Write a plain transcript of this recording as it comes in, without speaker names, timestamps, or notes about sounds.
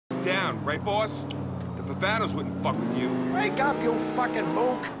down, right, boss? The Pavanos wouldn't fuck with you. Wake up, you fucking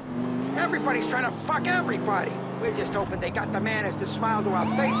mook. Everybody's trying to fuck everybody. We're just hoping they got the manners to smile to our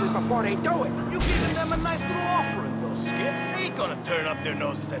faces before they do it. You giving them a nice little offering, though, Skip. They ain't gonna turn up their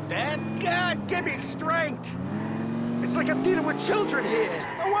noses at that. God, give me strength. It's like I'm dealing with children here.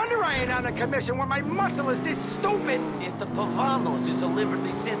 No wonder I ain't on the commission when my muscle is this stupid. If the Pavanos is a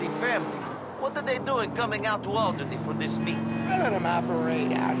Liberty City family, what are they doing coming out to Alderney for this meet? I let them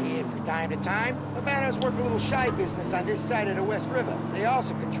operate out here from time to time. Pavanos work a little shy business on this side of the West River. They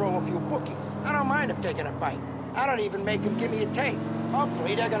also control a few bookies. I don't mind them taking a bite. I don't even make them give me a taste.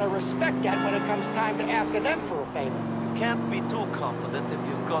 Hopefully they're gonna respect that when it comes time to asking them for a favor. You can't be too confident if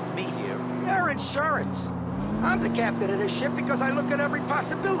you've got me here. Your insurance. I'm the captain of this ship because I look at every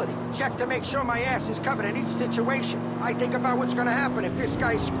possibility. Check to make sure my ass is covered in each situation. I think about what's gonna happen if this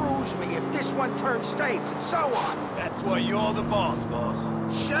guy screws me, if this one turns states, and so on. That's why you're the boss.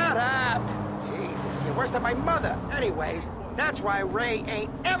 Shut up! Jesus, you're worse than my mother. Anyways, that's why Ray ain't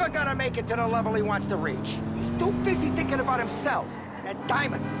ever gonna make it to the level he wants to reach. He's too busy thinking about himself. That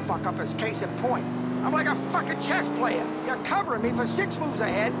diamond fuck-up is case in point. I'm like a fucking chess player. You're covering me for 6 moves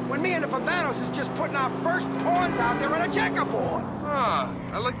ahead when me and the Pavanos is just putting our first pawns out there on a checkerboard. Ah,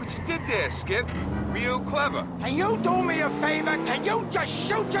 I like what you did there, Skip. Real clever. Can you do me a favor? Can you just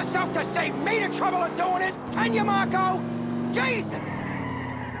shoot yourself to save me the trouble of doing it? Can you, Marco? Jesus!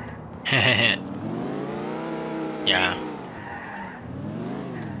 Yeah.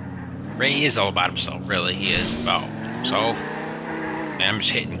 Ray is all about himself, really. He is about himself. Man, I'm just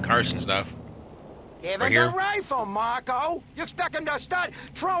hitting cards and stuff. Give him the rifle, Marco! You expect him to start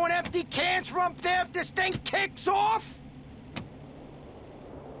throwing empty cans from up there if this thing kicks off?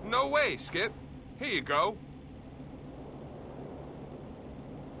 No way, Skip. Here you go.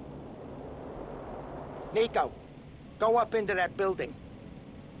 Nico, go up into that building.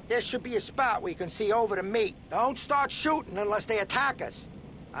 There should be a spot where you can see over the meat. Don't start shooting unless they attack us.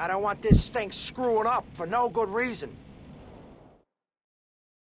 I don't want this thing screwing up for no good reason.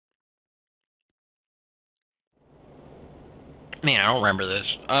 Man, I don't remember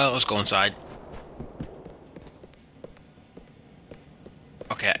this. Let's go inside.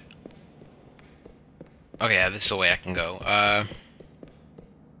 Okay. Okay, yeah, this is the way I can go.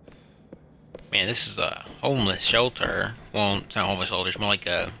 Man, this is a homeless shelter. Well, it's not a homeless shelter, it's more like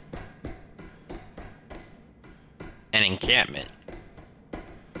an encampment.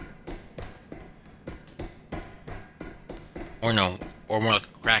 Or no, or more like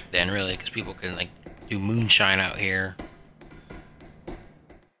a crack den, really, because people can, like, do moonshine out here.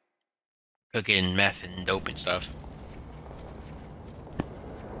 Cooking meth and dope and stuff.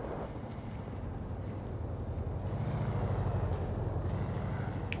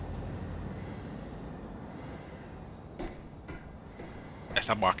 I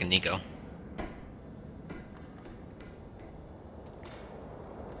stopped walking, Nico.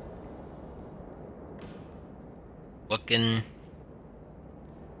 Looking.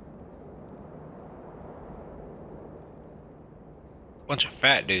 Bunch of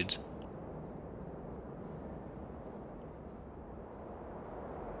fat dudes.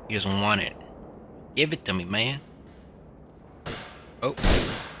 He doesn't want it. Give it to me, man. Oh.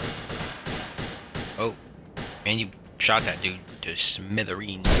 Oh. Man, you shot that dude to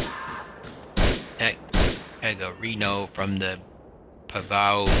smithereens. Pecorino from the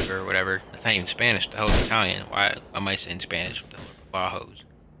Pavaos or whatever. That's not even Spanish. The hell is Italian? Why am I saying Spanish? What the hell are Pavos?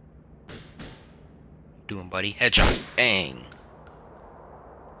 Doing, buddy? Headshot. Bang.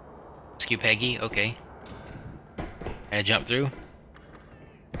 Rescue Peggy. Okay. Can I jump through?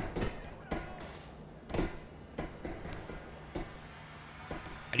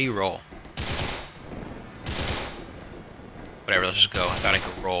 How do you roll? Whatever, let's just go. I thought I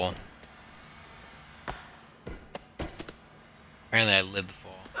could roll. Apparently I lived the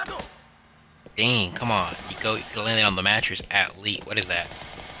fall. Dang, come on. You could land it on the mattress at least. What is that?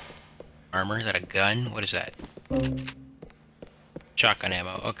 Armor? Is that a gun? What is that? Shotgun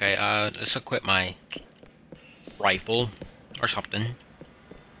ammo. Okay, let's equip my rifle or something.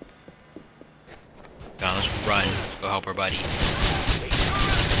 Come on, let's run. Let's go help our buddy.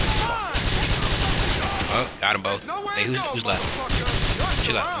 Oh, got them both. Hey, who's left?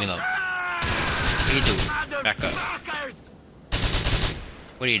 Chill out, leave me alone. What are you doing? Back up.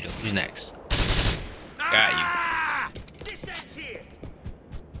 What are you doing? Who's next? Got you.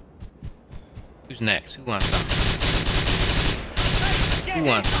 Who's next? Who wants some? Who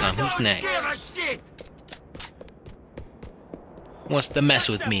wants some? Who's next? Who wants to mess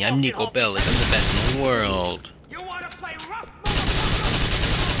with me? I'm Nico Bellic. I'm the best in the world.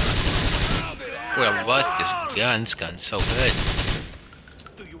 Well, what? This gun's so good.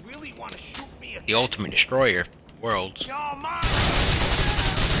 really want to shoot me The ultimate destroyer of worlds. You're mine!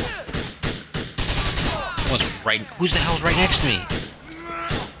 Who's the hell's right next to me?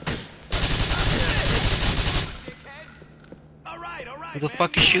 Who the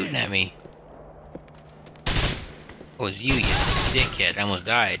fuck is shooting at me? Oh, it's you dickhead. I almost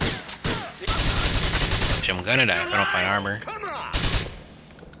died. Which I'm gonna die if I don't find armor. Come on!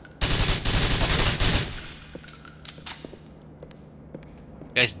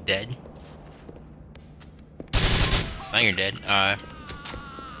 You guys dead? Now you're dead.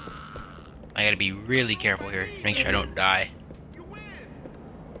 I gotta be really careful here. Make sure I don't die.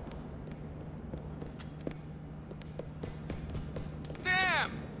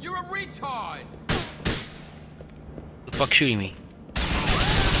 Damn! You're a retard! Who the fuck shooting me?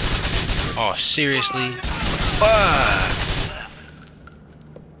 Oh, seriously? Fuck!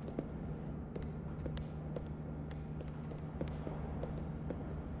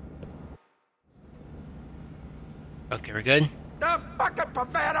 Okay, we're good? The fucking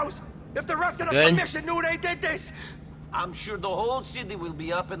Pavanos! If the rest of the Good. commission knew they did this, I'm sure the whole city will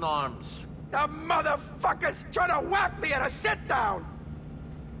be up in arms. the motherfuckers trying to whack me at a sit-down!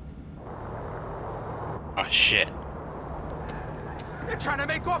 Oh, shit. They're trying to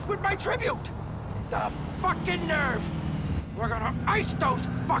make off with my tribute! The fucking nerve! We're gonna ice those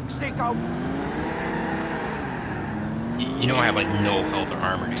fucks, Nico! You know I have, like, no health or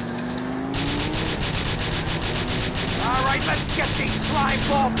armor, dude. Alright, let's get these slime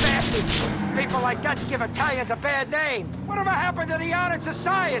ball bastards! People like that give Italians a bad name! Whatever happened to the honored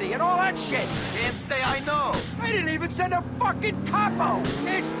society and all that shit? Can't say I know. They didn't even send a fucking capo!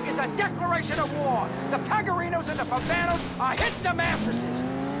 This is a declaration of war! The Pagarinos and the Pavanos are hitting the mattresses!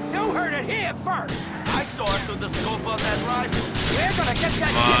 You heard it here first! I saw it through the scope on that rifle. We're gonna get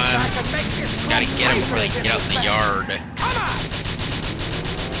that Come kid on. back and make this Gotta crew get them pay before for they this get out the respect. yard. Come on!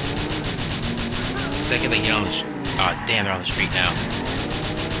 The second they get on the oh, damn, they're on the street now.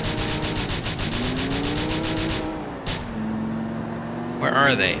 Where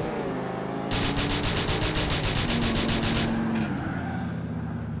are they?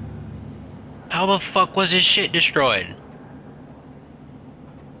 How the fuck was his shit destroyed?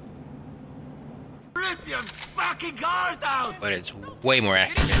 Rip your fucking guard out! But it's way more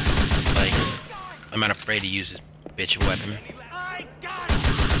accurate. Like, I'm not afraid to use this bitch of weapon. I got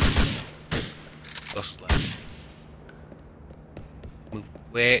it! Go slow. Move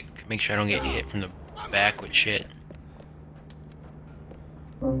quick. Make sure I don't get hit from the back with shit.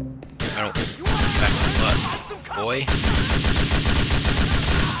 I don't back with butt, boy.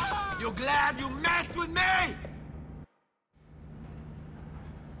 You glad you messed with me?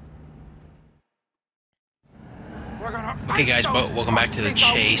 We're gonna Okay, ice guys, those but welcome back to the fucks,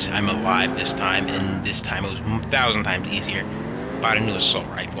 Nico. chase. I'm alive this time, and this time it was 1,000 times easier. Bought a new assault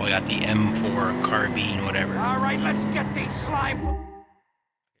rifle. I got the M4 carbine, whatever. Alright, let's get these slime...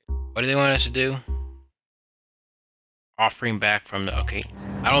 What do they want us to do? Offering back from the... Okay.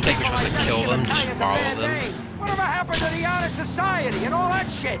 I don't think we're supposed to kill them, just follow them. Whatever happened to the honored society and all that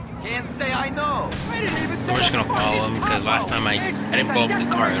shit? Can't say I know. They didn't even So we're just gonna follow them, because last time I didn't blow up the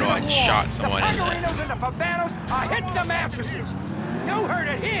car at all. I just shot someone in the the... Pagarinos and the Pavanos are hitting the mattresses. You heard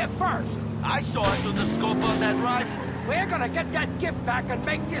it here first. I saw it through the scope on that rifle. We're gonna get that gift back and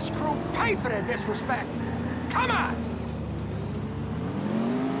make this crew pay for their disrespect. Come on!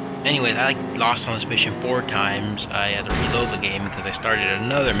 Anyways, I lost on this mission 4 times. I had to reload the game because I started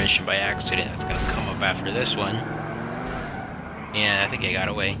another mission by accident that's gonna come up after this one. And I think I got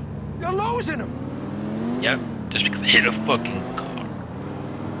away. You're losing them. Yep, just because I hit a fucking car.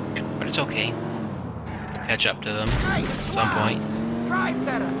 But it's okay. We'll catch up to them Hey, at some point. Drive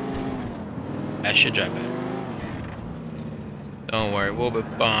better. I should drive better. Don't worry, we'll be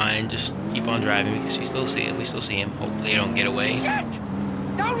fine. Just keep on driving because we still see it. We still see him. Hopefully, they don't get away. Shit!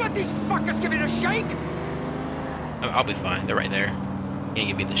 Don't let these fuckers give you the shake. I'll be fine. They're right there. Can't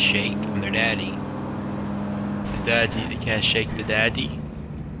give me the shake. I'm their daddy. The daddy. They can't shake the daddy.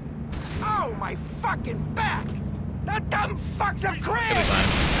 Oh, my fucking back! The dumb fucks have They'll be crammed!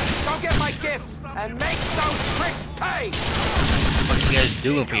 fine. Go get my gift and make those pricks pay! What are you guys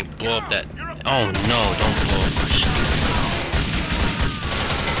doing if you blow up that? Oh no! Don't blow up.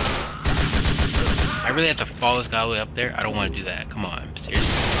 I really have to follow this guy all the way up there? I don't want to do that. Come on, seriously.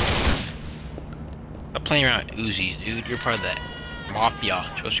 Stop playing around with Uzis, dude. You're part of that mafia.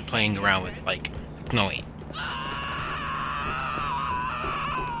 You're supposed to be playing around with, like... No, wait.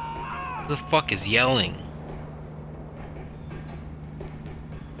 Who the fuck is yelling?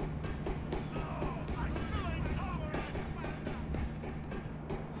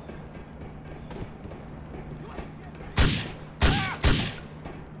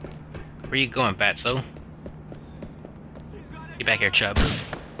 Where you going, Fatso? Get back here, Chub.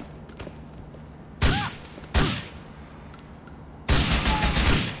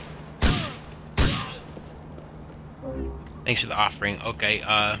 Thanks for the offering. Okay,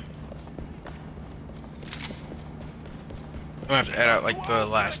 I'm gonna have to edit out like the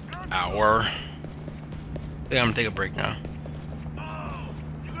last hour. I think I'm gonna take a break now.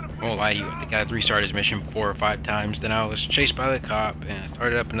 I won't lie to you, I think I restarted this mission 4 or 5 times, then I was chased by the cop, and I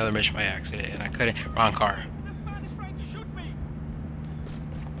started up another mission by accident, and I couldn't. Wrong car.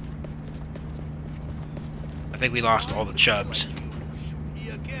 I think we lost all the Chubs.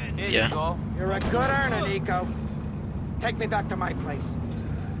 Here Yeah. you go. You're a good earner, Nico. Take me back to my place.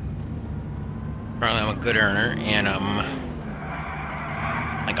 Apparently I'm a good earner, and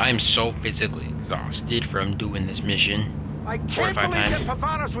like I'm so physically exhausted from doing this mission. I 4 or can't 5 believe times. that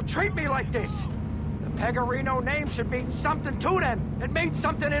Pavanos would treat me like this. The Pecorino name should mean something to them. It means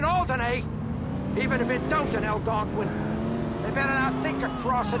something in Alderney. Even if it don't in Algonquin. They better not think of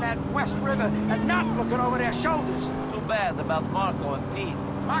crossing that West River and not looking over their shoulders. Too bad about Marco and Pete.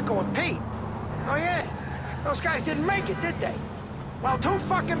 Marco and Pete? Oh yeah, those guys didn't make it, did they? Well, too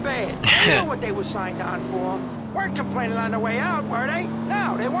fucking bad. They knew what they were signed on for. Weren't complaining on the way out, were they?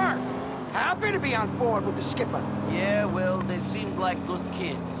 No, they weren't. Happy to be on board with the skipper. Yeah, well, they seemed like good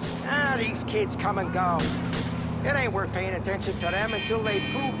kids. Ah, these kids come and go. It ain't worth paying attention to them until they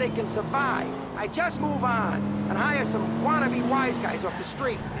prove they can survive. I just move on and hire some wannabe wise guys off the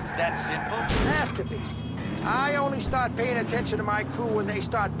street. It's that simple? Has to be. I only start paying attention to my crew when they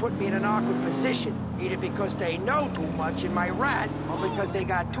start putting me in an awkward position. Either because they know too much in my rat, or because they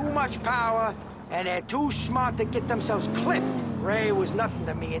got too much power and they're too smart to get themselves clipped. Ray was nothing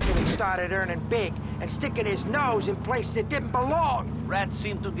to me until he started earning big and sticking his nose in places it didn't belong. Rats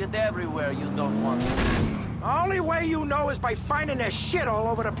seem to get everywhere you don't want them. Only way you know is by finding their shit all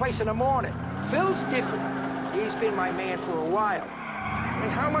over the place in the morning. Phil's different. He's been my man for a while. I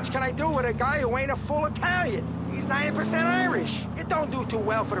mean, how much can I do with a guy who ain't a full Italian? He's 90% Irish. It don't do too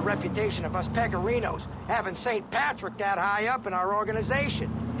well for the reputation of us Pegorinos, having St. Patrick that high up in our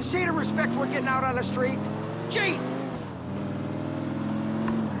organization. You see the respect we're getting out on the street? Jesus!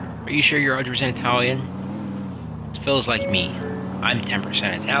 Are you sure you're 100% Italian? It feels like me. I'm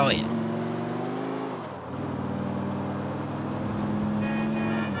 10% Italian.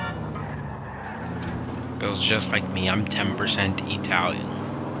 Feels just like me. I'm 10% Italian.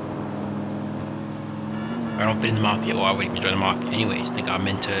 If I don't fit in the Mafia, well, I wouldn't even join the Mafia anyways. Think I'm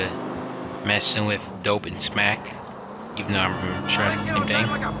into messing with dope and smack. Even though I'm sure it's the same thing.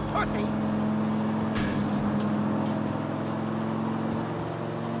 Like a pussy.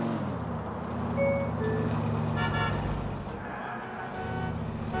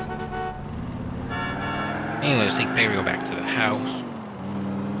 Anyways, take Pedro back to the house.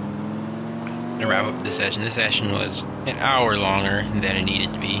 To wrap up this session. This session was an hour longer than it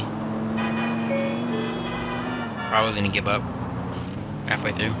needed to be. Probably gonna give up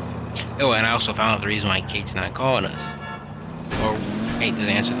halfway through. Oh, and I also found out the reason why Kate's not calling us. Or Kate doesn't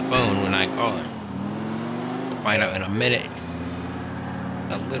answer the phone when I call her. We'll find out in a minute.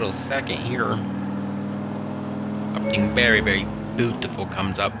 In a little second here. Something very, very beautiful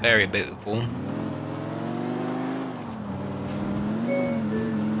comes up. Very beautiful.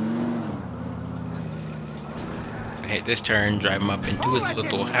 Hit this turn, drive him up into his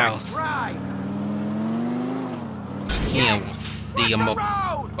little house. And we'll see him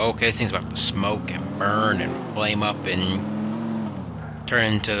up. Okay, this thing's about to smoke and burn and flame up and turn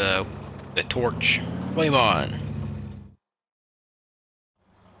into the torch. Flame on.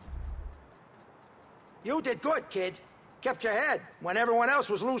 You did good, kid. Kept your head when everyone else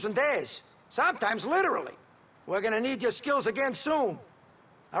was losing theirs. Sometimes literally. We're gonna need your skills again soon.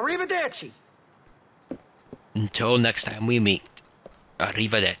 Arrivederci. Until next time we meet.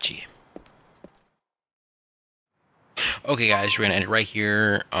 Arrivederci. Okay guys, we're gonna end it right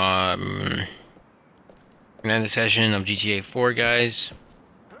here. We're gonna end the session of GTA 4, guys.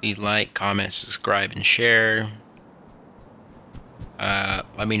 Please like, comment, subscribe, and share.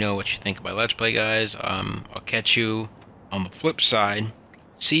 Let me know what you think about Let's Play, guys. I'll catch you on the flip side.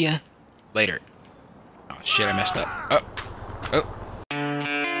 See ya later. Oh shit, I messed up. Oh.